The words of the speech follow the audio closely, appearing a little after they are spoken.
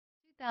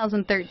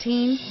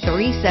2013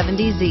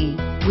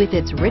 370Z. With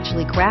its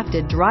richly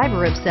crafted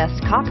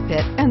driver-obsessed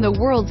cockpit and the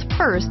world's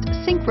first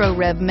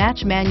synchro-rev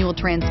match manual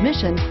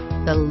transmission,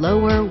 the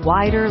lower,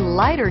 wider,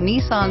 lighter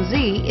Nissan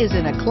Z is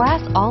in a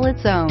class all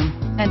its own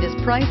and is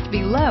priced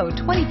below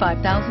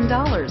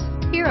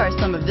 $25,000. Here are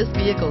some of this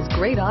vehicle's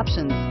great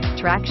options: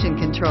 traction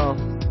control,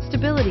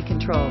 stability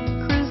control,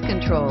 cruise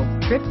control,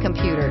 trip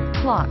computer,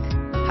 clock,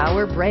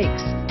 power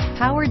brakes,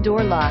 power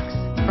door locks,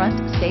 front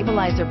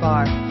stabilizer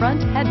bar, front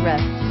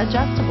headrest,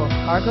 adjustable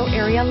cargo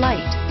area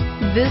light.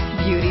 This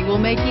beauty will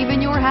make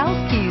even your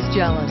house keys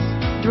jealous.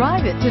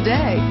 Drive it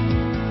today.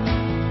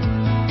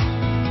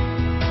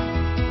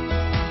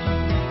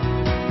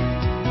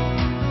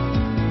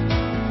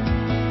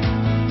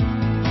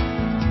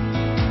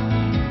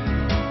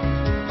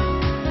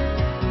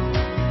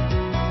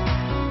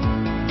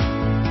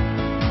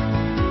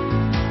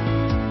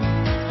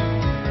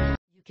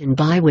 You can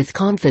buy with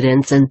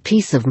confidence and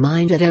peace of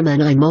mind at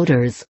M&I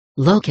Motors,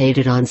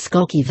 located on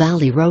Skokie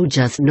Valley Road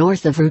just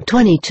north of Route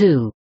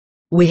 22.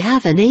 We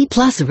have an A+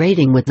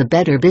 rating with the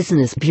Better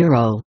Business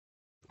Bureau.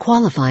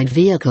 Qualified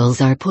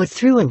vehicles are put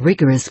through a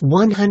rigorous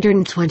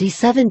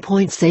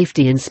 127-point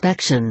safety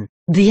inspection.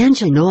 The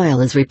engine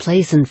oil is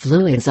replaced and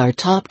fluids are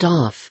topped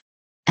off,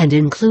 and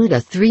include a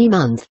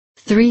 3-month,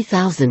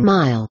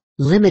 3,000-mile,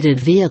 limited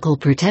vehicle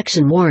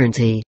protection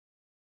warranty.